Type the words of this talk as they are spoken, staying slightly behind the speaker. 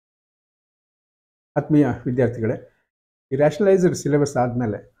ಆತ್ಮೀಯ ವಿದ್ಯಾರ್ಥಿಗಳೇ, ಈ ರ್ಯಾಷನಲೈಸ್ಡ್ ಸಿಲೆಬಸ್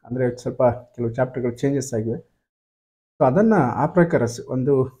ಆದಮೇಲೆ ಅಂದರೆ ಸ್ವಲ್ಪ ಕೆಲವು ಚಾಪ್ಟರ್ಗಳು ಚೇಂಜಸ್ ಆಗಿವೆ. ಸೊ ಅದನ್ನು ಆ ಪ್ರಕಾರ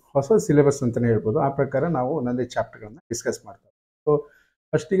ಒಂದು ಹೊಸ ಸಿಲೆಬಸ್ ಅಂತಲೇ ಹೇಳ್ಬೋದು. ಆ ಪ್ರಕಾರ ನಾವು ಒಂದೊಂದೇ ಚಾಪ್ಟರ್ಗಳನ್ನು ಡಿಸ್ಕಸ್ ಮಾಡ್ತೀವಿ. ಸೊ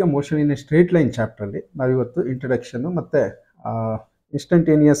ಫಸ್ಟಿಗೆ motion in a straight line ಚಾಪ್ಟ್ರಲ್ಲಿ ನಾವಿವತ್ತು ಇಂಟ್ರಡಕ್ಷನ್ನು ಮತ್ತು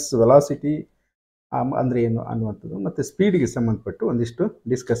ಇನ್ಸ್ಟಂಟೇನಿಯಸ್ ವೆಲಾಸಿಟಿ ಅಂದರೆ ಏನು ಅನ್ನುವಂಥದ್ದು ಮತ್ತು ಸ್ಪೀಡ್ಗೆ ಸಂಬಂಧಪಟ್ಟು ಒಂದಿಷ್ಟು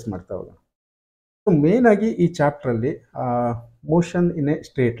ಡಿಸ್ಕಸ್ ಮಾಡ್ತಾ ಹೋಗೋಣ. ಸೊ ಮೇಯ್ನಾಗಿ ಈ ಚಾಪ್ಟ್ರಲ್ಲಿ motion in a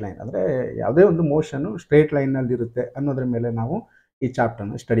straight line ಅಂದರೆ ಯಾವುದೇ ಒಂದು ಮೋಷನ್ನು ಸ್ಟ್ರೇಟ್ ಲೈನ್ನಲ್ಲಿರುತ್ತೆ ಅನ್ನೋದ್ರ ಮೇಲೆ ನಾವು ಈ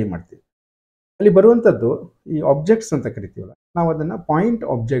ಚಾಪ್ಟರ್ನ ಸ್ಟಡಿ ಮಾಡ್ತೀವಿ. ಅಲ್ಲಿ ಬರುವಂಥದ್ದು ಈ ಆಬ್ಜೆಕ್ಟ್ಸ್ ಅಂತ ಕರಿತೀವಲ್ಲ, ನಾವು ಅದನ್ನು ಪಾಯಿಂಟ್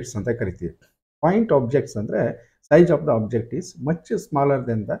ಆಬ್ಜೆಕ್ಟ್ಸ್ ಅಂತ ಕರಿತೀವಿ. ಪಾಯಿಂಟ್ ಆಬ್ಜೆಕ್ಟ್ಸ್ ಅಂದರೆ size of the object is much smaller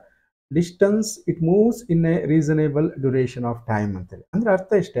than the distance it moves in a reasonable duration of time ಅಂತೇಳಿ. ಅಂದರೆ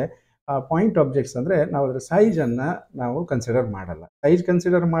ಅರ್ಥ ಇಷ್ಟೇ, ಪಾಯಿಂಟ್ ಆಬ್ಜೆಕ್ಟ್ಸ್ ಅಂದರೆ ನಾವು ಅದರ ಸೈಜನ್ನು ನಾವು ಕನ್ಸಿಡರ್ ಮಾಡಲ್ಲ. ಸೈಜ್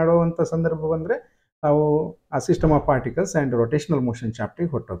ಕನ್ಸಿಡರ್ ಮಾಡುವಂಥ ಸಂದರ್ಭ ಬಂದರೆ ನಾವು ಆ system of particles and rotational motion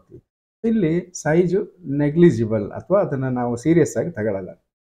ಚಾಪ್ಟ್ರಿಗೆ ಹೊರಟೋಗ್ತೀವಿ. ಇಲ್ಲಿ ಸೈಜು ನೆಗ್ಲಿಜಿಬಲ್ ಅಥವಾ ಅದನ್ನು ನಾವು ಸೀರಿಯಸ್ ಆಗಿ ತಗೊಳ್ಳಲ್ಲ.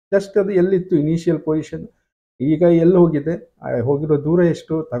 ಜಸ್ಟ್ ಅದು ಎಲ್ಲಿತ್ತು ಇನಿಷಿಯಲ್ ಪೊಸಿಷನ್, ಈಗ ಎಲ್ಲಿ ಹೋಗಿದೆ, ಹೋಗಿರೋ ದೂರ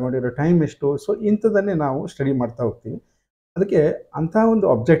ಎಷ್ಟು, ತಗೊಂಡಿರೋ ಟೈಮ್ ಎಷ್ಟು, ಸೊ ಇಂಥದನ್ನೇ ನಾವು ಸ್ಟಡಿ ಮಾಡ್ತಾ ಹೋಗ್ತೀವಿ. ಅದಕ್ಕೆ ಅಂಥ ಒಂದು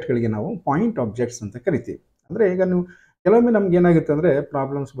ಆಬ್ಜೆಕ್ಟ್ಗಳಿಗೆ ನಾವು ಪಾಯಿಂಟ್ ಆಬ್ಜೆಕ್ಟ್ಸ್ ಅಂತ ಕರಿತೀವಿ. ಅಂದರೆ ಈಗ ನೀವು ಕೆಲವೊಮ್ಮೆ ನಮ್ಗೆ ಏನಾಗುತ್ತೆ ಅಂದರೆ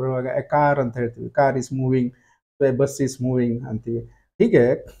ಪ್ರಾಬ್ಲಮ್ಸ್ ಬರುವಾಗ ಎ ಕಾರ್ ಅಂತ ಹೇಳ್ತೀವಿ, car is moving, bus is moving ಅಂತೀವಿ. ಹೀಗೆ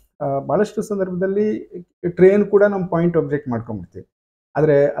ಭಾಳಷ್ಟು ಸಂದರ್ಭದಲ್ಲಿ ಟ್ರೈನ್ ಕೂಡ ನಮ್ಮ ಪಾಯಿಂಟ್ ಆಬ್ಜೆಕ್ಟ್ ಮಾಡ್ಕೊಂಡ್ಬಿಡ್ತೀವಿ.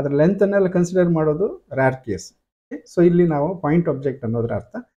 ಆದರೆ ಅದರ ಲೆಂತನ್ನೆಲ್ಲ ಕನ್ಸಿಡರ್ ಮಾಡೋದು ರ್ಯಾರ್ ಕೇಸ್. ಸೊ ಇಲ್ಲಿ ನಾವು ಪಾಯಿಂಟ್ ಆಬ್ಜೆಕ್ಟ್ ಅನ್ನೋದ್ರ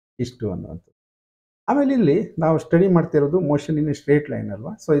ಅರ್ಥ ಇಷ್ಟು ಅನ್ನುವಂಥದ್ದು. ಆಮೇಲೆ ಇಲ್ಲಿ ನಾವು ಸ್ಟಡಿ ಮಾಡ್ತಿರೋದು motion in a straight line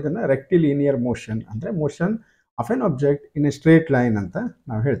ಅಲ್ವಾ. ಸೊ ಇದನ್ನು ರೆಕ್ಟಿಲಿನಿಯರ್ ಮೋಷನ್ ಅಂದರೆ motion of N object in a straight line ಅಂತ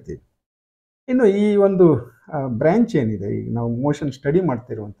ನಾವು ಹೇಳ್ತೀವಿ. ಇನ್ನು ಈ ಒಂದು ಬ್ರ್ಯಾಂಚ್ ಏನಿದೆ, ಈಗ ನಾವು ಮೋಷನ್ ಸ್ಟಡಿ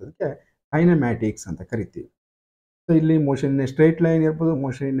ಮಾಡ್ತಿರುವಂಥದ್ದಕ್ಕೆ ಕೈನೆಮ್ಯಾಟಿಕ್ಸ್ ಅಂತ ಕರಿತೀವಿ. ಸೊ ಇಲ್ಲಿ motion in a straight line ಇರ್ಬೋದು,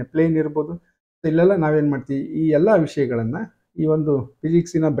 ಮೋಷನ್ ಇನ್ ಎ ಪ್ಲೇನ್ ಇರ್ಬೋದು. ಸೊ ಇಲ್ಲೆಲ್ಲ ನಾವೇನು ಮಾಡ್ತೀವಿ, ಈ ಎಲ್ಲ ವಿಷಯಗಳನ್ನು ಈ ಒಂದು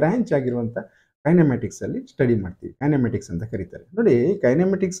ಫಿಸಿಕ್ಸಿನ ಬ್ರ್ಯಾಂಚ್ ಆಗಿರುವಂಥ ಕೈನೆಮ್ಯಾಟಿಕ್ಸಲ್ಲಿ ಸ್ಟಡಿ ಮಾಡ್ತೀವಿ. ಕೈನೆಮ್ಯಾಟಿಕ್ಸ್ ಅಂತ ಕರೀತಾರೆ. ನೋಡಿ,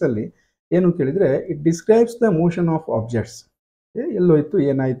 ಕೈನೆಮ್ಯಾಟಿಕ್ಸಲ್ಲಿ ಏನು ಕೇಳಿದರೆ, it describes the motion of objects. ಎಲ್ಲೋಯ್ತು,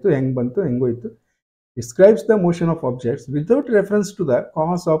 ಏನಾಯಿತು, ಹೆಂಗೆ ಬಂತು, ಹೆಂಗೋಯ್ತು. Describes the motion of objects without reference to the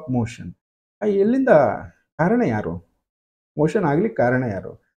cos of motion. ಎಲ್ಲಿಂದ ಕಾರಣ ಯಾರು, ಮೋಷನ್ ಆಗ್ಲಿಕ್ಕೆ ಕಾರಣ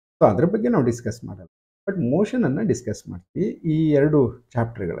ಯಾರು, ಸೊ ಅದ್ರ ಬಗ್ಗೆ ನಾವು ಡಿಸ್ಕಸ್ ಮಾಡಲ್ಲ. ಬಟ್ ಮೋಷನನ್ನು ಡಿಸ್ಕಸ್ ಮಾಡ್ತೀವಿ ಈ ಎರಡು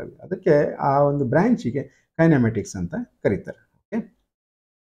ಚಾಪ್ಟರ್ಗಳಲ್ಲಿ. ಅದಕ್ಕೆ ಆ ಒಂದು ಬ್ರ್ಯಾಂಚಿಗೆ ಕೈನೆಮ್ಯಾಟಿಕ್ಸ್ ಅಂತ ಕರೀತಾರೆ. ಓಕೆ,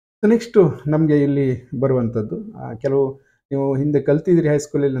 ಸೊ ನೆಕ್ಸ್ಟು ನಮಗೆ ಇಲ್ಲಿ ಬರುವಂಥದ್ದು ಕೆಲವು ನೀವು ಹಿಂದೆ ಕಲ್ತಿದ್ರಿ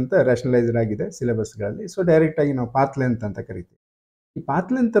ಹೈಸ್ಕೂಲಲ್ಲಿ ಅಂತ ರ್ಯಾಷನಲೈಸ್ಡ್ ಆಗಿದೆ ಸಿಲೆಬಸ್ಗಳಲ್ಲಿ. ಸೊ ಡೈರೆಕ್ಟಾಗಿ ನಾವು ಪಾತ್ ಲೆಂತ್ ಅಂತ ಕರಿತೀವಿ. ಈ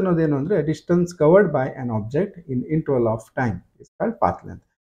ಪಾತ್ ಲೆಂತ್ ಅನ್ನೋದೇನು ಅಂದರೆ distance covered by an object in interval of time is called path length.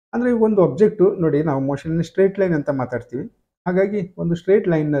 ಅಂದರೆ ಒಂದು ಆಬ್ಜೆಕ್ಟು ನೋಡಿ, ನಾವು ಮೋಷನ್ ಸ್ಟ್ರೇಟ್ ಲೈನ್ ಅಂತ ಮಾತಾಡ್ತೀವಿ. ಹಾಗಾಗಿ ಒಂದು ಸ್ಟ್ರೇಟ್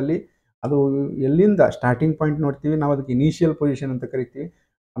ಲೈನ್ನಲ್ಲಿ ಅದು ಎಲ್ಲಿಂದ ಸ್ಟಾರ್ಟಿಂಗ್ ಪಾಯಿಂಟ್ ನೋಡ್ತೀವಿ, ನಾವು ಅದಕ್ಕೆ ಇನಿಷಿಯಲ್ ಪೊಸಿಷನ್ ಅಂತ ಕರಿತೀವಿ.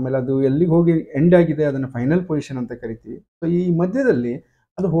 ಆಮೇಲೆ ಅದು ಎಲ್ಲಿಗೆ ಹೋಗಿ ಎಂಡ್ ಆಗಿದೆ ಅದನ್ನು ಫೈನಲ್ ಪೊಸಿಷನ್ ಅಂತ ಕರಿತೀವಿ. ಸೊ ಈ ಮಧ್ಯದಲ್ಲಿ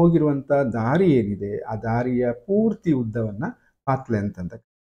ಅದು ಹೋಗಿರುವಂಥ ದಾರಿ ಏನಿದೆ, ಆ ದಾರಿಯ ಪೂರ್ತಿ ಉದ್ದವನ್ನು ಪಾತ್ ಲೆಂತ್ ಅಂತ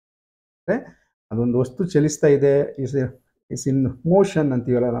ಕರೀತಾರೆ. ಅದೊಂದು ವಸ್ತು ಚಲಿಸ್ತಾ ಇದೆ, ಇಸ್ ಇನ್ ಮೋಷನ್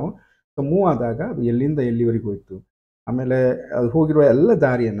ಅಂತೀವಲ್ಲ ನಾವು. ಸೊ ಮೂವ್ ಆದಾಗ ಅದು ಎಲ್ಲಿಂದ ಎಲ್ಲಿವರೆಗೂ ಹೋಯ್ತು, ಆಮೇಲೆ ಅದು ಹೋಗಿರುವ ಎಲ್ಲ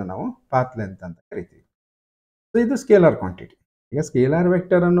ದಾರಿಯನ್ನು ನಾವು ಪಾತ್ ಲೆಂತ್ ಅಂತ ಕರಿತೀವಿ. ಸೊ ಇದು ಸ್ಕೇಲಾರ್ ಕ್ವಾಂಟಿಟಿ. ಈಗ ಸ್ಕೇಲಾರ್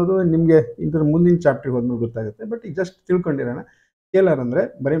ವೆಕ್ಟರ್ ಅನ್ನೋದು ನಿಮಗೆ ಇದ್ರ ಮುಂದಿನ ಚಾಪ್ಟರ್ಗೆ ಹೋದ್ಮೇಲೆ ಗೊತ್ತಾಗುತ್ತೆ. ಬಟ್ ಈಗ ಜಸ್ಟ್ ತಿಳ್ಕೊಂಡಿರೋಣ, ಸ್ಕೇಲಾರ್ ಅಂದರೆ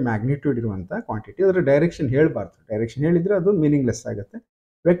ಬರೀ ಮ್ಯಾಗ್ನಿಟ್ಯೂಡ್ ಇರುವಂಥ ಕ್ವಾಂಟಿಟಿ. ಅದರ ಡೈರೆಕ್ಷನ್ ಹೇಳಬಾರ್ದು. ಡೈರೆಕ್ಷನ್ ಹೇಳಿದರೆ ಅದು ಮೀನಿಂಗ್ಲೆಸ್ ಆಗುತ್ತೆ.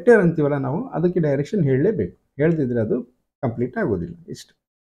 ವೆಕ್ಟರ್ ಅಂತೀವಲ್ಲ ನಾವು, ಅದಕ್ಕೆ ಡೈರೆಕ್ಷನ್ ಹೇಳಲೇಬೇಕು. ಹೇಳ್ದಿದ್ರೆ ಅದು ಕಂಪ್ಲೀಟ್ ಆಗೋದಿಲ್ಲ. ಇಷ್ಟು.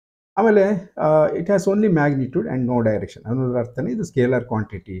 ಆಮೇಲೆ it has only magnitude and no direction ಅನ್ನೋದ್ರ ಅರ್ಥನೇ ಇದು ಸ್ಕೇಲಾರ್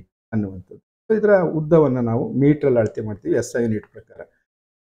ಕ್ವಾಂಟಿಟಿ ಅನ್ನುವಂಥದ್ದು. ಸೊ ಇದರ ಉದ್ದವನ್ನು ನಾವು ಮೀಟ್ರಲ್ಲಿ ಅಳತೆ ಮಾಡ್ತೀವಿ SI ಯೂನಿಟ್ ಪ್ರಕಾರ.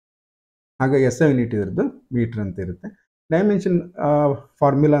 ಹಾಗಾಗಿ SI ಯೂನಿಟ್ ಇದ್ರದ್ದು ಮೀಟ್ರ್ ಅಂತ ಇರುತ್ತೆ. ಡೈಮೆನ್ಷನ್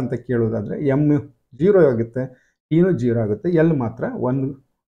ಫಾರ್ಮುಲಾ ಅಂತ ಕೇಳೋದಾದರೆ M 0 ಆಗುತ್ತೆ, Tನೂ 0 ಆಗುತ್ತೆ, L ಮಾತ್ರ ಒಂದು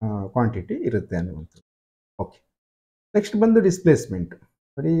ಕ್ವಾಂಟಿಟಿ ಇರುತ್ತೆ ಅನ್ನುವಂಥದ್ದು. ಓಕೆ, ನೆಕ್ಸ್ಟ್ ಬಂದು ಡಿಸ್ಪ್ಲೇಸ್ಮೆಂಟ್.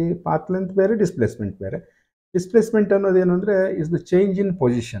 ಬರೀ ಪಾತ್ ಲೆಂತ್ ಬೇರೆ, ಡಿಸ್ಪ್ಲೇಸ್ಮೆಂಟ್ ಬೇರೆ. ಡಿಸ್ಪ್ಲೇಸ್ಮೆಂಟ್ ಅನ್ನೋದೇನು ಅಂದರೆ is the change in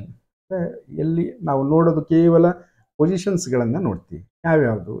position. ಎಲ್ಲಿ ನಾವು ನೋಡೋದು ಕೇವಲ ಪೊಸಿಷನ್ಸ್ಗಳನ್ನು ನೋಡ್ತೀವಿ.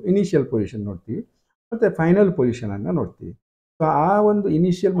 ಯಾವ್ಯಾವುದು, ಇನಿಷಿಯಲ್ ಪೊಸಿಷನ್ ನೋಡ್ತೀವಿ ಮತ್ತು ಫೈನಲ್ ಪೊಸಿಷನನ್ನು ನೋಡ್ತೀವಿ. ಸೊ ಆ ಒಂದು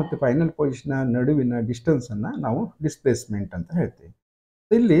ಇನಿಷಿಯಲ್ ಮತ್ತು ಫೈನಲ್ ಪೊಸಿಷನ್ನ ನಡುವಿನ ಡಿಸ್ಟೆನ್ಸನ್ನು ನಾವು ಡಿಸ್ಪ್ಲೇಸ್ಮೆಂಟ್ ಅಂತ ಹೇಳ್ತೀವಿ.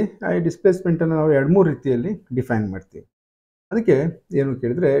 ಇಲ್ಲಿ ಈ ಡಿಸ್ಪ್ಲೇಸ್ಮೆಂಟನ್ನು ನಾವು 2-3 ರೀತಿಯಲ್ಲಿ ಡಿಫೈನ್ ಮಾಡ್ತೀವಿ. ಅದಕ್ಕೆ ಏನು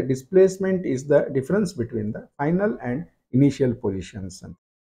ಕೇಳಿದರೆ, displacement is the difference between the final and initial positions ಅಂತ.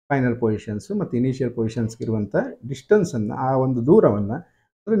 ಫೈನಲ್ ಪೊಸಿಷನ್ಸು ಮತ್ತು ಇನಿಷಿಯಲ್ ಪೊಸಿಷನ್ಸ್ಗಿರುವಂಥ ಡಿಸ್ಟೆನ್ಸನ್ನು, ಆ ಒಂದು ದೂರವನ್ನು,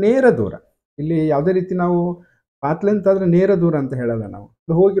 ಅಂದರೆ ನೇರ ದೂರ. ಇಲ್ಲಿ ಯಾವುದೇ ರೀತಿ ನಾವು ಪಾತ್ ಲೆಂತ್ ಆದರೆ ನೇರ ದೂರ ಅಂತ ಹೇಳಲ್ಲ ನಾವು,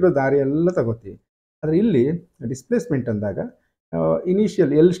 ಅದು ಹೋಗಿರೋ ದಾರಿ ಎಲ್ಲ ತಗೋತೀವಿ. ಆದರೆ ಇಲ್ಲಿ ಡಿಸ್ಪ್ಲೇಸ್ಮೆಂಟ್ ಅಂದಾಗ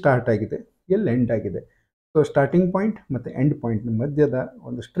ಇನಿಷಿಯಲ್ ಎಲ್ಲಿ ಸ್ಟಾರ್ಟ್ ಆಗಿದೆ, ಎಲ್ಲಿ ಎಂಡ್ ಆಗಿದೆ, ಸೊ ಸ್ಟಾರ್ಟಿಂಗ್ ಪಾಯಿಂಟ್ ಮತ್ತು ಎಂಡ್ ಪಾಯಿಂಟ್ನ ಮಧ್ಯದ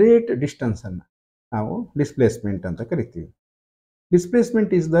ಒಂದು ಸ್ಟ್ರೇಟ್ ಡಿಸ್ಟೆನ್ಸನ್ನು ನಾವು ಡಿಸ್ಪ್ಲೇಸ್ಮೆಂಟ್ ಅಂತ ಕರಿತೀವಿ.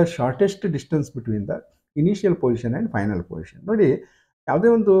 Displacement is the shortest distance between the initial position and final position. ನೋಡಿ, ಯಾವುದೇ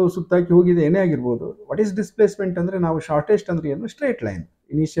ಒಂದು ಸುತ್ತಾಕಿ ಹೋಗಿದೆ ಏನೇ ಆಗಿರ್ಬೋದು. ವಾಟ್ ಈಸ್ ಡಿಸ್ಪ್ಲೇಸ್ಮೆಂಟ್ ಅಂದರೆ ನಾವು ಶಾರ್ಟೆಸ್ಟ್ ಅಂದರೆ ಏನು straight line.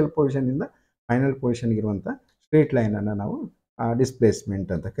 Initial ಪೊಸಿಷನಿಂದ final ಪೊಸಿಷನ್ಗಿರುವಂಥ straight ಲೈನನ್ನು ನಾವು ಡಿಸ್ಪ್ಲೇಸ್ಮೆಂಟ್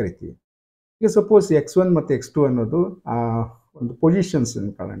ಅಂತ ಕರಿತೀವಿ. ಈಗ ಸಪೋಸ್ x1 ಮತ್ತು x2 ಅನ್ನೋದು ಒಂದು ಪೊಸಿಷನ್ಸ್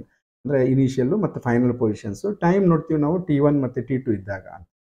ಅನ್ಕೊಳ್ಳೋಣ. ಅಂದರೆ ಇನಿಷಿಯಲ್ಲು ಮತ್ತು ಫೈನಲ್ ಪೊಸಿಷನ್ಸು. ಟೈಮ್ ನೋಡ್ತೀವಿ ನಾವು T1 ಮತ್ತು T2 ಇದ್ದಾಗ.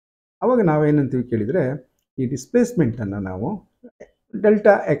 ಅವಾಗ ನಾವೇನಂತೀವಿ ಕೇಳಿದರೆ ಈ ಡಿಸ್ಪ್ಲೇಸ್ಮೆಂಟನ್ನು ನಾವು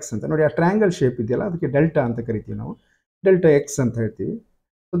ಡೆಲ್ಟಾ ಎಕ್ಸ್ ಅಂತ ನೋಡಿ. ಆ ಟ್ರ್ಯಾಂಗಲ್ ಶೇಪ್ ಇದೆಯಲ್ಲ ಅದಕ್ಕೆ ಡೆಲ್ಟಾ ಅಂತ ಕರಿತೀವಿ ನಾವು. ಡೆಲ್ಟಾ ಎಕ್ಸ್ ಅಂತ ಹೇಳ್ತೀವಿ.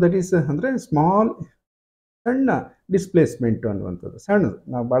 ಸೊ ದಟ್ ಈಸ್ ಅಂದರೆ ಸ್ಮಾಲ್ ಸಣ್ಣ ಡಿಸ್ಪ್ಲೇಸ್ಮೆಂಟು ಅನ್ನುವಂಥದ್ದು. ಸಣ್ಣದು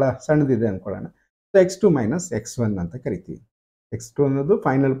ನಾವು ಭಾಳ ಸಣ್ಣದಿದೆ ಅಂದ್ಕೊಳ್ಳೋಣ. ಸೊ x2 ಮೈನಸ್ x1 ಅಂತ ಕರಿತೀವಿ. x2 ಅನ್ನೋದು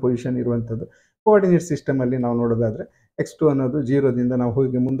ಫೈನಲ್ ಪೊಸಿಷನ್ ಇರುವಂಥದ್ದು. ಕೋಆರ್ಡಿನೇಟ್ ಸಿಸ್ಟಮಲ್ಲಿ ನಾವು ನೋಡೋದಾದರೆ x2 ಅನ್ನೋದು 0ದಿಂದ ನಾವು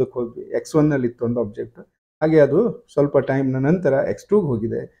ಹೋಗಿ ಮುಂದಕ್ಕೆ ಹೋದ್ವಿ. x1ನಲ್ಲಿ ಇತ್ತು ಒಂದು ಆಬ್ಜೆಕ್ಟ್. ಹಾಗೆ ಅದು ಸ್ವಲ್ಪ ಟೈಮ್ನ ನಂತರ x2ಗೆ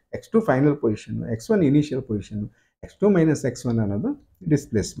ಹೋಗಿದೆ. x2 final position, x1 initial position. x2 minus x1 ಅನ್ನೋದು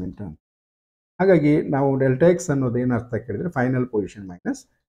ಡಿಸ್ಪ್ಲೇಸ್ಮೆಂಟ್. ಹಾಗಾಗಿ ನಾವು ಡೆಲ್ಟಾ ಎಕ್ಸ್ ಅನ್ನೋದು ಏನರ್ಥ ಕೇಳಿದರೆ final position minus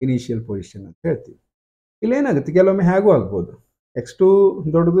initial position ಅಂತ ಹೇಳ್ತೀವಿ. ಇಲ್ಲೇನಾಗುತ್ತೆ ಕೆಲವೊಮ್ಮೆ ಹೇಗೂ ಆಗ್ಬೋದು. x2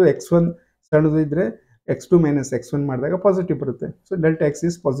 ದೊಡ್ಡದು x1 ಸಣ್ಣದು ಇದ್ದರೆ x2 ಮೈನಸ್ x1 ಮಾಡಿದಾಗ ಪಾಸಿಟಿವ್ ಬರುತ್ತೆ. So delta X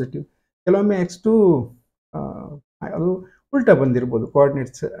is positive. ಕೆಲವೊಮ್ಮೆ x2 ಅದು ಉಲ್ಟಾ ಬಂದಿರ್ಬೋದು.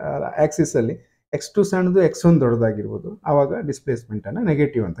 ಕೋಆರ್ಡಿನೇಟ್ಸ್ ಆ್ಯಕ್ಸಿಸಲ್ಲಿ x2 ಸಣ್ಣದು x1 ದೊಡ್ಡದಾಗಿರ್ಬೋದು. ಆವಾಗ ಡಿಸ್ಪ್ಲೇಸ್ಮೆಂಟನ್ನು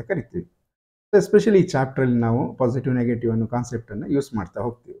ನೆಗೆಟಿವ್ ಅಂತ ಕರಿತೀವಿ. ಸೊ ಎಸ್ಪೆಷಲಿ ಈ ಚಾಪ್ಟ್ರಲ್ಲಿ ನಾವು ಪಾಸಿಟಿವ್ ನೆಗೆಟಿವ್ ಅನ್ನೋ ಕಾನ್ಸೆಪ್ಟನ್ನು ಯೂಸ್ ಮಾಡ್ತಾ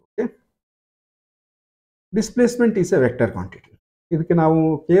ಹೋಗ್ತೀವಿ. Okay, displacement is A vector quantity. ಇದಕ್ಕೆ ನಾವು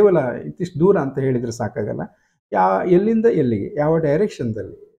ಕೇವಲ ಇತ್ತಿಷ್ಟು ದೂರ ಅಂತ ಹೇಳಿದರೆ ಸಾಕಾಗಲ್ಲ. ಎಲ್ಲಿಂದ ಎಲ್ಲಿಗೆ, ಯಾವ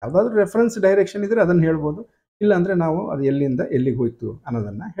ಡೈರೆಕ್ಷನ್ದಲ್ಲಿ, ಯಾವುದಾದ್ರೂ ರೆಫರೆನ್ಸ್ ಡೈರೆಕ್ಷನ್ ಇದ್ದರೆ ಅದನ್ನು ಹೇಳ್ಬೋದು. ಇಲ್ಲಾಂದರೆ ನಾವು ಅದು ಎಲ್ಲಿಂದ ಎಲ್ಲಿಗೆ ಹೋಯ್ತು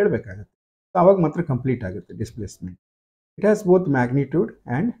ಅನ್ನೋದನ್ನು ಹೇಳಬೇಕಾಗುತ್ತೆ. ಸೊ ಆವಾಗ ಮಾತ್ರ ಕಂಪ್ಲೀಟ್ ಆಗುತ್ತೆ displacement. It has both magnitude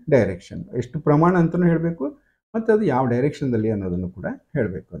and direction. ಎಷ್ಟು ಪ್ರಮಾಣ ಅಂತಲೂ ಹೇಳಬೇಕು ಮತ್ತು ಅದು ಯಾವ ಡೈರೆಕ್ಷನ್ದಲ್ಲಿ ಅನ್ನೋದನ್ನು ಕೂಡ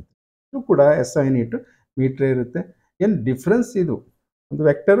ಹೇಳಬೇಕು ಅಂತ. ಇದು ಕೂಡ SI ಯೂನಿಟ್ ಮೀಟ್ರೇ ಇರುತ್ತೆ. ಏನು ಡಿಫ್ರೆನ್ಸ್ ಇದು ಒಂದು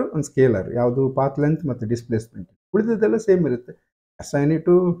ವೆಕ್ಟರು ಒಂದು ಸ್ಕೇಲರ್, ಯಾವುದು ಪಾತ್ ಲೆಂತ್ ಮತ್ತು ಡಿಸ್ಪ್ಲೇಸ್ಮೆಂಟ್. ಉಳಿದಿದ್ದೆಲ್ಲ ಸೇಮ್ ಇರುತ್ತೆ. SI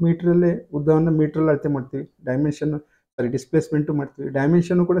ಯೂನಿಟು ಮೀಟ್ರಲ್ಲೇ ಉದ್ದವನ್ನು ಮೀಟ್ರಲ್ಲಿ ಅಳತೆ ಮಾಡ್ತೀವಿ. ಡಿಸ್ಪ್ಲೇಸ್ಮೆಂಟು ಮಾಡ್ತೀವಿ.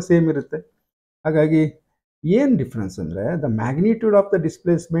 ಡೈಮೆನ್ಷನ್ನು ಕೂಡ ಸೇಮ್ ಇರುತ್ತೆ. ಹಾಗಾಗಿ ಏನು ಡಿಫ್ರೆನ್ಸ್ ಅಂದರೆ the magnitude of the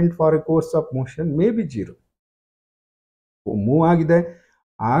displacement for A course of motion may be 0. Move ಆಗಿದೆ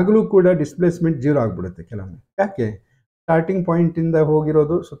ಆಗಲೂ ಕೂಡ ಡಿಸ್ಪ್ಲೇಸ್ಮೆಂಟ್ 0 ಆಗಿಬಿಡುತ್ತೆ ಕೆಲವೊಮ್ಮೆ. ಯಾಕೆ? ಸ್ಟಾರ್ಟಿಂಗ್ ಪಾಯಿಂಟಿಂದ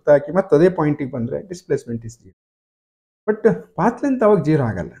ಹೋಗಿರೋದು ಸುತ್ತಾಕಿ ಮತ್ತು ಅದೇ ಪಾಯಿಂಟಿಗೆ ಬಂದರೆ displacement is 0. But path length ಅವಾಗ 0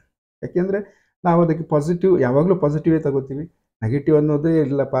 ಆಗಲ್ಲ. ಯಾಕೆಂದರೆ ನಾವು ಅದಕ್ಕೆ ಪಾಸಿಟಿವ್ ಯಾವಾಗಲೂ ಪಾಸಿಟಿವೇ ತಗೋತೀವಿ. ನೆಗೆಟಿವ್ ಅನ್ನೋದೇ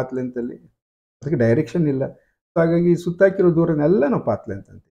ಇಲ್ಲ ಪಾತ್ ಲೆಂತಲ್ಲಿ. ಅದಕ್ಕೆ ಡೈರೆಕ್ಷನ್ ಇಲ್ಲ. ಸೊ ಹಾಗಾಗಿ ಸುತ್ತಾಕಿರೋ ದೂರನೆಲ್ಲ ನಾವು ಪಾತ್ ಲೆಂತ್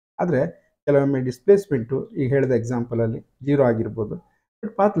ಅಂತೀವಿ. ಆದರೆ ಕೆಲವೊಮ್ಮೆ ಡಿಸ್ಪ್ಲೇಸ್ಮೆಂಟು ಈಗ ಹೇಳಿದ ಎಕ್ಸಾಂಪಲಲ್ಲಿ 0 ಆಗಿರ್ಬೋದು,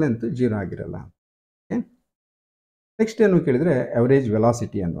 ಬಟ್ ಪಾತ್ ಲೆಂತ್ 0 ಆಗಿರಲ್ಲ. ಓಕೆ, ನೆಕ್ಸ್ಟ್ ಏನು ಕೇಳಿದರೆ ಅವರೇಜ್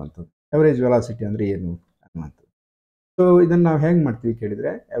ವೆಲಾಸಿಟಿ ಅನ್ನುವಂಥದ್ದು. ಅವರೇಜ್ ವೆಲಾಸಿಟಿ ಅಂದರೆ ಏನು ಅನ್ನುವಂಥದ್ದು. ಸೊ ಇದನ್ನು ನಾವು ಹೇಗೆ ಮಾಡ್ತೀವಿ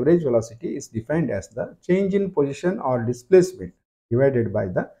ಕೇಳಿದರೆ average velocity is defined as the change in position R displacement divided by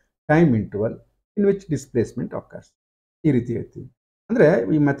the time interval in which displacement occurs. ಈ ರೀತಿ ಹೇಳ್ತೀವಿ. ಅಂದರೆ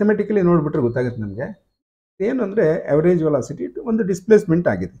ಈ ಮ್ಯಾಥಮೆಟಿಕಲಿ ನೋಡಿಬಿಟ್ರೆ ಗೊತ್ತಾಗುತ್ತೆ ನಮಗೆ. ಏನು ಅಂದರೆ ಅವರೇಜ್ ವೆಲಾಸಿಟಿ ಒಂದು ಡಿಸ್ಪ್ಲೇಸ್ಮೆಂಟ್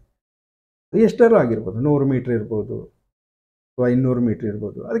ಆಗಿದೆ. ಎಷ್ಟಾರು ಆಗಿರ್ಬೋದು, 100 ಮೀಟ್ರ್ ಇರ್ಬೋದು ಅಥವಾ 200 ಮೀಟ್ರ್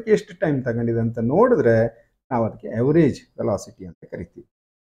ಇರ್ಬೋದು. ಅದಕ್ಕೆ ಎಷ್ಟು ಟೈಮ್ ತಗೊಂಡಿದೆ ಅಂತ ನೋಡಿದ್ರೆ ನಾವು ಅದಕ್ಕೆ ಅವರೇಜ್ ವೆಲಾಸಿಟಿ ಅಂತ ಕರಿತೀವಿ.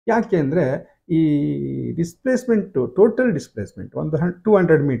 ಯಾಕೆ ಅಂದರೆ ಈ ಡಿಸ್ಪ್ಲೇಸ್ಮೆಂಟು ಟೋಟಲ್ ಡಿಸ್ಪ್ಲೇಸ್ಮೆಂಟ್ ಒಂದು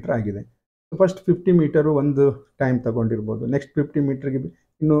 200 ಮೀಟ್ರ್ ಆಗಿದೆ. ಫಸ್ಟ್ 50 ಮೀಟರು ಒಂದು ಟೈಮ್ ತಗೊಂಡಿರ್ಬೋದು. ನೆಕ್ಸ್ಟ್ 50 ಮೀಟ್ರಿಗೆ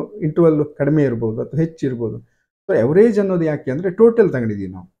ಇನ್ನು ಇಂಟರ್ವಲ್ಲು ಕಡಿಮೆ ಇರ್ಬೋದು ಅಥವಾ ಹೆಚ್ಚಿರ್ಬೋದು. ಸೊ ಅವರೇಜ್ ಅನ್ನೋದು ಯಾಕೆ ಅಂದರೆ ಟೋಟಲ್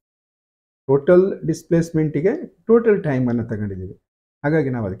ತಗೊಂಡಿದ್ದೀವಿ ನಾವು. ಟೋಟಲ್ ಡಿಸ್ಪ್ಲೇಸ್ಮೆಂಟಿಗೆ ಟೋಟಲ್ ಟೈಮನ್ನು ತಗೊಂಡಿದ್ದೀವಿ. ಹಾಗಾಗಿ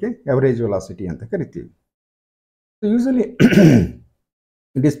ನಾವು ಅದಕ್ಕೆ ಅವರೇಜ್ ವೆಲಾಸಿಟಿ ಅಂತ ಕರಿತೀವಿ. ಸೊ ಯೂಸಲಿ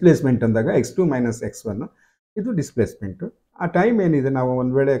ಡಿಸ್ಪ್ಲೇಸ್ಮೆಂಟ್ ಅಂದಾಗ x2 ಮೈನಸ್ x1 ಇದು ಡಿಸ್ಪ್ಲೇಸ್ಮೆಂಟು. ಆ ಟೈಮ್ ಏನಿದೆ ನಾವು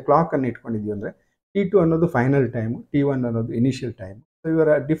ಒಂದು ವೇಳೆ ಕ್ಲಾಕನ್ನು ಇಟ್ಕೊಂಡಿದ್ದೀವಿ ಅಂದರೆ T2 ಅನ್ನೋದು ಫೈನಲ್ ಟೈಮು, T1 ಅನ್ನೋದು ಇನಿಷಿಯಲ್ ಟೈಮು. ಸೊ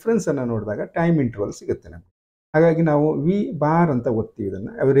ಇವರ ಡಿಫ್ರೆನ್ಸನ್ನು ನೋಡಿದಾಗ ಟೈಮ್ ಇಂಟರ್ವಲ್ ಸಿಗುತ್ತೆ ನಮಗೆ. ಹಾಗಾಗಿ ನಾವು ವಿ ಬಾರ್ ಅಂತ ಓದ್ತೀವಿ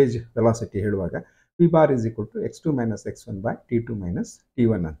ಇದನ್ನು ಅವರೇಜ್ ವೆಲಾಸಿಟಿ ಹೇಳುವಾಗ. V bar is equal to x2 minus x1 by T2 minus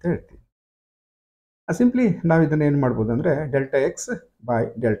T1 ಅಂತ ಹೇಳ್ತೀವಿ. ಸಿಂಪ್ಲಿ ನಾವು ಇದನ್ನು ಏನು ಮಾಡ್ಬೋದು ಅಂದರೆ delta X by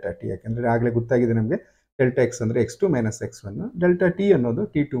delta T. ಯಾಕೆಂದರೆ ಆಗಲೇ ಗೊತ್ತಾಗಿದೆ ನಮಗೆ ಡೆಲ್ಟಾ ಎಕ್ಸ್ ಅಂದರೆ x2 minus x1, delta T ಅನ್ನೋದು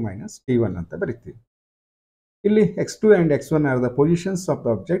T2 ಮೈನಸ್ T1 ಅಂತ ಬರಿತೀವಿ. ಇಲ್ಲಿ x2 and x1 are the positions of the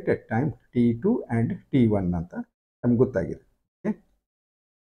object at time T2 and T1 ಅಂತ ನಮ್ಗೆ ಗೊತ್ತಾಗಿದೆ. Okay,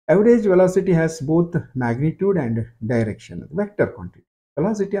 average velocity has both magnitude and direction. Vector quantity.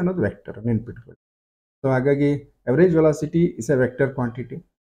 Velocity ಅನ್ನೋದು vector, ನೆನ್ಪಿಟ್ಕೊಳ್ಳಿ. So ಹಾಗಾಗಿ average velocity is A vector quantity.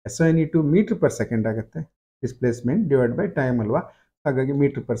 SI unit metre per second ಆಗುತ್ತೆ. Displacement divide by time ಅಲ್ವಾ, ಹಾಗಾಗಿ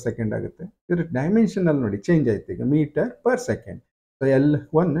metre per second ಆಗುತ್ತೆ. ಇದ್ರ dimensionally ನೋಡಿ change ಆಯ್ತು. ಈಗ metre per second. So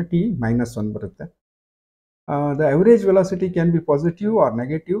L1 T minus 1 ಬರುತ್ತೆ. The average velocity can be positive or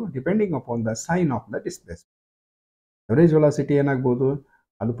negative depending upon the sign of the displacement. Average velocity ಏನಾಗ್ಬೋದು,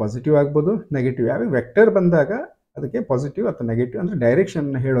 ಅದು ಪಾಸಿಟಿವ್ ಆಗ್ಬೋದು, ನೆಗೆಟಿವ್. ಯಾವ ವೆಕ್ಟರ್ ಬಂದಾಗ ಅದಕ್ಕೆ ಪಾಸಿಟಿವ್ ಅಥವಾ ನೆಗೆಟಿವ್ ಅಂದರೆ ಡೈರೆಕ್ಷನ್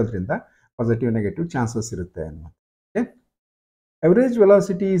ಹೇಳೋದ್ರಿಂದ ಪಾಸಿಟಿವ್ ನೆಗೆಟಿವ್ ಚಾನ್ಸಸ್ ಇರುತ್ತೆ ಅನ್ನೋದು. Okay, Average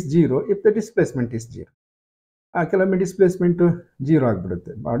velocity is 0 if the displacement is 0. ಕೆಲವೊಮ್ಮೆ ಡಿಸ್ಪ್ಲೇಸ್ಮೆಂಟು 0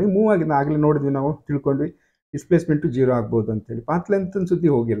 ಆಗಿಬಿಡುತ್ತೆ. ಬಾಡಿ ಮೂವ್ ಆಗಿದೆ, ಆಗಲೇ ನೋಡಿದ್ವಿ, ನಾವು ತಿಳ್ಕೊಂಡ್ವಿ ಡಿಸ್ಪ್ಲೇಸ್ಮೆಂಟು 0 ಆಗ್ಬೋದು ಅಂತೇಳಿ. ಪಾತ್ ಲೆಂತ್ ಸುದ್ದಿ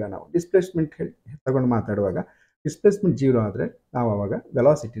ಹೋಗಿಲ್ಲ ನಾವು. ಡಿಸ್ಪ್ಲೇಸ್ಮೆಂಟ್ ತಗೊಂಡು ಮಾತಾಡುವಾಗ ಡಿಸ್ಪ್ಲೇಸ್ಮೆಂಟ್ 0 ಆದರೆ ನಾವು ಅವಾಗ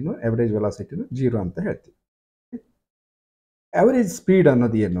ವೆಲಾಸಿಟಿನೂ ಎವರೇಜ್ ವೆಲಾಸಿಟಿನೂ 0 ಅಂತ ಹೇಳ್ತೀವಿ. ಆವರೇಜ್ ಸ್ಪೀಡ್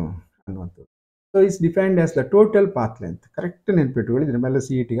ಅನ್ನೋದು ಏನು ಅನ್ನುವಂಥದ್ದು. So it's defined as the total path length. Correct ನೆನ್ಪಿಟ್ಟುಕೊಳ್ಳಿ, ಇದ್ರ ಮೇಲೆ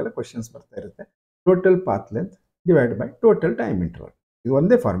CETಗೆಲ್ಲ ಕ್ವಶನ್ಸ್ ಬರ್ತಾ ಇರುತ್ತೆ. Total path length divide by total time interval. ಇದು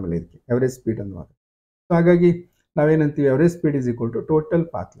ಒಂದೇ ಫಾರ್ಮುಲಾ ಇದಕ್ಕೆ, ಎವರೇಜ್ ಸ್ಪೀಡ್ ಅನ್ನುವಾಗ. ಸೊ ಹಾಗಾಗಿ ನಾವೇನಂತೀವಿ, average speed is equal to total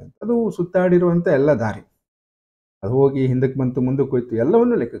path length. ಅದು ಸುತ್ತಾಡಿರುವಂಥ ಎಲ್ಲ ದಾರಿ, ಅದು ಹೋಗಿ ಹಿಂದಕ್ಕೆ ಬಂತು, ಮುಂದಕ್ಕೆ ಹೋಯ್ತು,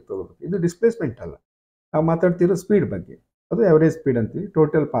 ಎಲ್ಲವನ್ನೂ ಲೆಕ್ಕಕ್ಕೆ ತಗೋಬೇಕು. ಇದು ಡಿಸ್ಪ್ಲೇಸ್ಮೆಂಟ್ ಅಲ್ಲ, ನಾವು ಮಾತಾಡ್ತಿರೋ ಸ್ಪೀಡ್ ಬಗ್ಗೆ. ಅದು ಎವರೇಜ್ ಸ್ಪೀಡ್ ಅಂತೀವಿ.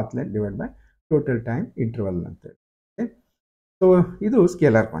 Total path length divide by total time interval ಅಂತೇಳಿ. ಸೊ ಇದು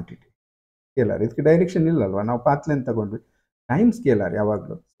ಸ್ಕೇಲಾರ್ ಕ್ವಾಂಟಿಟಿ. ಸ್ಕೇಲಾರ್, ಇದಕ್ಕೆ ಡೈರೆಕ್ಷನ್ ಇಲ್ಲಲ್ವ, ನಾವು ಪಾತ್ ಲೆಂತ್ ತಗೊಂಡ್ವಿ. ಟೈಮ್ ಸ್ಕೇಲಾರ್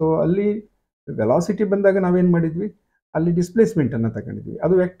ಯಾವಾಗಲೂ. ಸೊ ಅಲ್ಲಿ ವೆಲಾಸಿಟಿ ಬಂದಾಗ ನಾವೇನು ಮಾಡಿದ್ವಿ, ಅಲ್ಲಿ ಡಿಸ್ಪ್ಲೇಸ್ಮೆಂಟನ್ನು ತಗೊಂಡಿದ್ವಿ,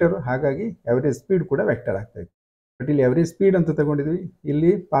 ಅದು ವೆಕ್ಟರು. ಹಾಗಾಗಿ ಎವರೇಜ್ ಸ್ಪೀಡ್ ಕೂಡ ವೆಕ್ಟರ್ ಆಗ್ತಾಯಿತ್ತು. ಬಟ್ ಇಲ್ಲಿ ಎವರೇಜ್ ಸ್ಪೀಡ್ ಅಂತ ತಗೊಂಡಿದ್ವಿ,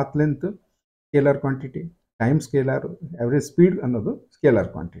 ಇಲ್ಲಿ path length scalar quantity, time ಸ್ಕೇಲಾರು, average speed ಅನ್ನೋದು ಸ್ಕೇಲಾರ್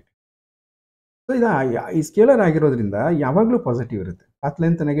ಕ್ವಾಂಟಿಟಿ. ಸೊ ಇದು ಈ ಸ್ಕೇಲಾರ್ ಆಗಿರೋದ್ರಿಂದ ಯಾವಾಗಲೂ ಪಾಸಿಟಿವ್ ಇರುತ್ತೆ. ಪಾತ್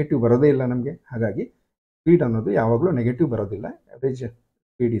ಲೆಂತ್ ನೆಗೆಟಿವ್ ಬರೋದೇ ಇಲ್ಲ ನಮಗೆ. ಹಾಗಾಗಿ ಸ್ಪೀಡ್ ಅನ್ನೋದು ಯಾವಾಗಲೂ ನೆಗೆಟಿವ್ ಬರೋದಿಲ್ಲ. Average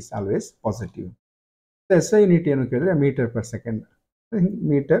speed is always positive. SI unit ಏನು ಕೇಳಿದ್ರೆ metre per second,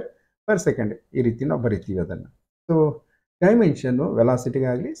 metre per second ಈ ರೀತಿ ನಾವು ಬರಿತೀವಿ ಅದನ್ನು. ಸೊ ಡೈಮೆನ್ಷನ್ನು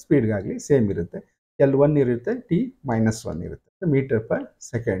ವೆಲಾಸಿಟಿಗಾಗಲಿ ಸ್ಪೀಡ್ಗಾಗಲಿ ಸೇಮ್ ಇರುತ್ತೆ. L1 ಇರುತ್ತೆ, T-1 ಇರುತ್ತೆ, ಮೀಟರ್ ಪರ್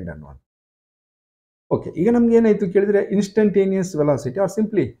ಸೆಕೆಂಡ್ ಅನ್ನುವಂಥ. ಓಕೆ, ಈಗ ನಮ್ಗೆ ಏನಾಯಿತು ಕೇಳಿದರೆ instantaneous velocity R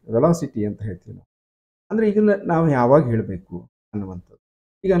simply velocity ಅಂತ ಹೇಳ್ತೀವಿ ನಾವು. ಅಂದರೆ ಇದನ್ನು ನಾವು ಯಾವಾಗ ಹೇಳಬೇಕು ಅನ್ನುವಂಥದ್ದು.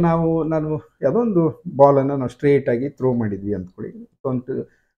 ಈಗ ನಾನು ಯಾವುದೋ ಒಂದು ಬಾಲನ್ನು ನಾವು ಸ್ಟ್ರೇಟಾಗಿ ಥ್ರೋ ಮಾಡಿದ್ವಿ ಅಂದ್ಕೊಳ್ಳಿ.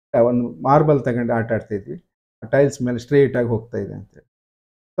 ಒಂದು ಮಾರ್ಬಲ್ ತಗೊಂಡು ಆಟ ಆಡ್ತಾಯಿದ್ವಿ, ಟೈಲ್ಸ್ ಮೇಲೆ ಸ್ಟ್ರೇಟಾಗಿ ಹೋಗ್ತಾ ಇದೆ ಅಂತೇಳಿ.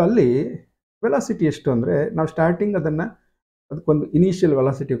 ಸೊ ಅಲ್ಲಿ ವೆಲಾಸಿಟಿ ಎಷ್ಟು ಅಂದರೆ, ನಾವು ಸ್ಟಾರ್ಟಿಂಗ್ ಅದಕ್ಕೊಂದು ಇನಿಷಿಯಲ್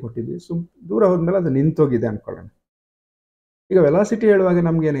ವೆಲಾಸಿಟಿ ಕೊಟ್ಟಿದ್ವಿ. ದೂರ ಹೋದ್ಮೇಲೆ ಅದು ನಿಂತೋಗಿದೆ ಅಂದ್ಕೊಳ್ಳೋಣ. ಈಗ ವೆಲಾಸಿಟಿ ಹೇಳುವಾಗ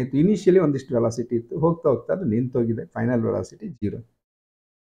ನಮ್ಗೆ ಏನಾಯಿತು, ಇನಿಷಿಯಲಿ ಒಂದಿಷ್ಟು ವೆಲಾಸಿಟಿ ಇತ್ತು, ಹೋಗ್ತಾ ಹೋಗ್ತಾ ಅದು ನಿಂತೋಗಿದೆ, ಫೈನಲ್ ವೆಲಾಸಿಟಿ 0.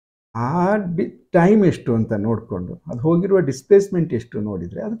 ಆ ಟೈಮ್ ಎಷ್ಟು ಅಂತ ನೋಡಿಕೊಂಡು ಅದು ಹೋಗಿರುವ ಡಿಸ್ಪ್ಲೇಸ್ಮೆಂಟ್ ಎಷ್ಟು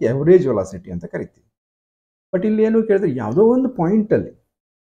ನೋಡಿದರೆ ಅದಕ್ಕೆ ಎವರೇಜ್ ವೆಲಾಸಿಟಿ ಅಂತ ಕರಿತೀವಿ. ಬಟ್ ಇಲ್ಲಿ ಏನು ಕೇಳಿದ್ರೆ, ಯಾವುದೋ ಒಂದು ಪಾಯಿಂಟಲ್ಲಿ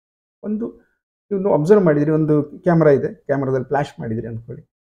ನೀವು ಅಬ್ಸರ್ವ್ ಮಾಡಿದಿರಿ, ಒಂದು ಕ್ಯಾಮ್ರಾ ಇದೆ, ಕ್ಯಾಮ್ರಾದಲ್ಲಿ ಫ್ಲ್ಯಾಶ್ ಮಾಡಿದಿರಿ ಅಂದ್ಕೊಳ್ಳಿ.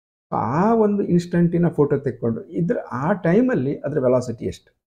 ಆ ಒಂದು ಇನ್ಸ್ಟಂಟಿನ ಫೋಟೋ ತೆಕ್ಕೊಂಡು ಆ ಟೈಮಲ್ಲಿ ಅದರ ವೆಲಾಸಿಟಿ ಎಷ್ಟು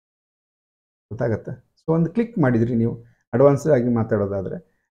ಗೊತ್ತಾಗತ್ತೆ. ಸೊ ಒಂದು ಕ್ಲಿಕ್ ಮಾಡಿದ್ರಿ ನೀವು, ಅಡ್ವಾನ್ಸ್ ಆಗಿ ಮಾತಾಡೋದಾದರೆ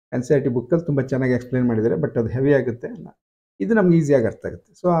NCERT ಬುಕ್ಕಲ್ಲಿ ತುಂಬ ಚೆನ್ನಾಗಿ ಎಕ್ಸ್ಪ್ಲೇನ್ ಮಾಡಿದ್ದಾರೆ, ಬಟ್ ಅದು ಹೆವಿ ಆಗುತ್ತೆ. ಇದು ನಮ್ಗೆ ಈಸಿಯಾಗಿ ಅರ್ಥ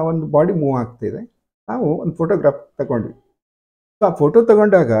ಆಗುತ್ತೆ. ಸೊ ಆ ಒಂದು ಬಾಡಿ ಮೂವ್ ಆಗ್ತಿದೆ, ನಾವು ಒಂದು ಫೋಟೋಗ್ರಾಫ್ ತಗೊಂಡ್ವಿ. ಸೊ ಆ ಫೋಟೋ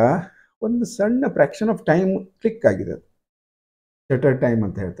ತಗೊಂಡಾಗ ಒಂದು ಸಣ್ಣ ಫ್ರ್ಯಾಕ್ಷನ್ ಆಫ್ ಟೈಮ್ ಕ್ಲಿಕ್ ಆಗಿದೆ, ಅದು ಶಟರ್ ಟೈಮ್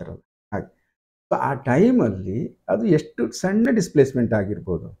ಅಂತ ಹೇಳ್ತಾರಲ್ಲ ಹಾಗೆ. ಸೊ ಆ ಟೈಮಲ್ಲಿ ಅದು ಎಷ್ಟು ಸಣ್ಣ ಡಿಸ್ಪ್ಲೇಸ್ಮೆಂಟ್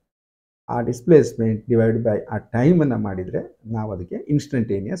ಆಗಿರ್ಬೋದು, ಆ ಡಿಸ್ಪ್ಲೇಸ್ಮೆಂಟ್ ಡಿವೈಡ್ ಬೈ ಆ ಟೈಮನ್ನು ಮಾಡಿದರೆ ನಾವು ಅದಕ್ಕೆ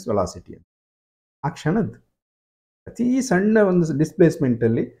ಇನ್ಸ್ಟಂಟೇನಿಯಸ್ ವೆಲಾಸಿಟಿ ಅಂತ. ಆ ಕ್ಷಣದ್ದು ಅತಿ ಸಣ್ಣ ಒಂದು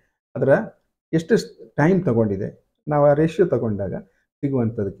ಡಿಸ್ಪ್ಲೇಸ್ಮೆಂಟಲ್ಲಿ ಅದರ ಎಷ್ಟು ಟೈಮ್ ತಗೊಂಡಿದೆ, ನಾವು ಆ ರೇಷಿಯೋ ತಗೊಂಡಾಗ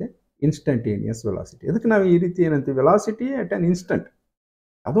ಸಿಗುವಂಥದಕ್ಕೆ ಇನ್ಸ್ಟಂಟೇನಿಯಸ್ ವೆಲಾಸಿಟಿ. ಅದಕ್ಕೆ ನಾವು ಈ ರೀತಿ ಏನಂತೀವಿ, ವೆಲಾಸಿಟಿ ಅಟ್ ಆನ್ ಇನ್ಸ್ಟಂಟ್.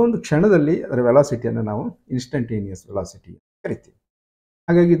 ಅದೊಂದು ಕ್ಷಣದಲ್ಲಿ ಅದರ ವೆಲಾಸಿಟಿಯನ್ನು ನಾವು ಇನ್ಸ್ಟಂಟೇನಿಯಸ್ ವೆಲಾಸಿಟಿ ಕರಿತೀವಿ.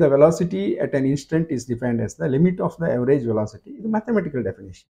 ಹಾಗಾಗಿ the velocity at on instant is defined as the limit of the average velocity. ಇದು ಮ್ಯಾಥಮೆಟಿಕಲ್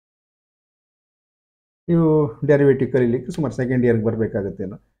ಡೆಫಿನೇಷನ್. ನೀವು ಡೆರಿವೇಟಿವ್ ಕಲೀಲಿಕ್ಕೆ ಸುಮಾರು ಸೆಕೆಂಡ್ ಇಯರ್ಗೆ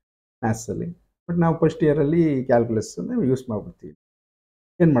ಬರಬೇಕಾಗತ್ತೇನೋ ಮ್ಯಾಥ್ಸಲ್ಲಿ. ಬಟ್ ನಾವು ಫಸ್ಟ್ ಇಯರಲ್ಲಿ ಕ್ಯಾಲ್ಕುಲಸನ್ನು ಯೂಸ್ ಮಾಡಿಬಿಡ್ತೀವಿ,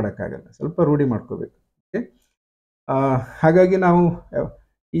 ಏನು ಮಾಡೋಕ್ಕಾಗಲ್ಲ, ಸ್ವಲ್ಪ ರೂಢಿ ಮಾಡ್ಕೋಬೇಕು. ಓಕೆ, ಹಾಗಾಗಿ ನಾವು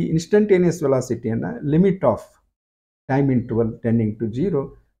ಈ instantaneous ವೆಲಾಸಿಟಿಯನ್ನು limit of time interval tending to 0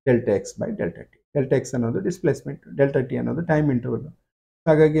 delta X by delta T. Delta X ಅನ್ನೋದು ಡಿಸ್ಪ್ಲೇಸ್ಮೆಂಟ್, ಡೆಲ್ಟಾ ಟಿ ಅನ್ನೋದು ಟೈಮ್ ಇಂಟರ್ವಲ್.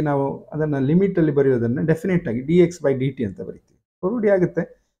 ಹಾಗಾಗಿ ನಾವು ಅದನ್ನು ಲಿಮಿಟಲ್ಲಿ ಬರೆಯೋದನ್ನು ಡೆಫಿನೆಟ್ ಆಗಿ dx/dt ಅಂತ ಬರಿತೀವಿ. ರೂಢಿ ಆಗುತ್ತೆ.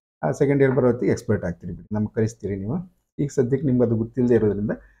 ಸೆಕೆಂಡ್ ಇಯರ್ ಬರೋ ಹೊತ್ತಿಗೆ ಎಕ್ಸ್ಪರ್ಟ್ ಆಗ್ತೀರಿ ಬಿಡಿ, ನಮ್ಗೆ ಕಲಿಸ್ತೀರಿ ನೀವು. ಈಗ ಸದ್ಯಕ್ಕೆ ನಿಮ್ಗೆ ಅದು ಗೊತ್ತಿಲ್ಲದೆ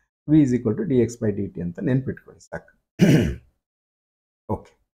ಇರೋದ್ರಿಂದ v = dx/dt ಅಂತ ನೆನ್ಪಿಟ್ಕೊಳ್ಳಿ ಸಾಕು.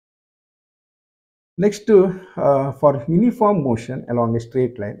 Okay, next for uniform motion along A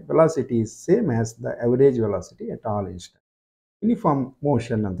straight line velocity is same as the average velocity at all instant. Uniform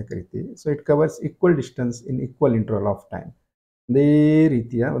motion ಅಂತ ಕರಿತೀವಿ. So it covers equal distance in equal interval of time. ಅದೇ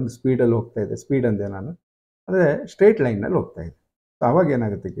ರೀತಿಯ ಒಂದು ಸ್ಪೀಡಲ್ಲಿ ಹೋಗ್ತಾ ಇದೆ, speed ಅಂದೆ ನಾನು, ಅಂದರೆ ಸ್ಟ್ರೇಟ್ ಲೈನಲ್ಲಿ ಹೋಗ್ತಾ ಇದೆ. ಸೊ ಆವಾಗ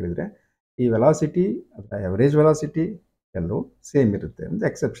ಏನಾಗುತ್ತೆ ಕೇಳಿದರೆ, ಈ ವೆಲಾಸಿಟಿ ಅಥವಾ ಎವರೇಜ್ ವೆಲಾಸಿಟಿ ಎಲ್ಲವೂ ಸೇಮ್ ಇರುತ್ತೆ, ಒಂದು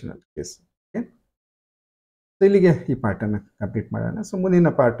ಎಕ್ಸೆಪ್ಷನಲ್ ಕೇಸ್. ಓಕೆ, ಸೊ ಇಲ್ಲಿಗೆ ಈ ಪಾರ್ಟನ್ನು ಕಂಪ್ಲೀಟ್ ಮಾಡೋಣ. ಸೊ ಮುಂದಿನ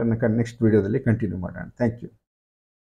ಪಾರ್ಟನ್ನು ನೆಕ್ಸ್ಟ್ ವಿಡಿಯೋದಲ್ಲಿ ಕಂಟಿನ್ಯೂ ಮಾಡೋಣ. Thank you.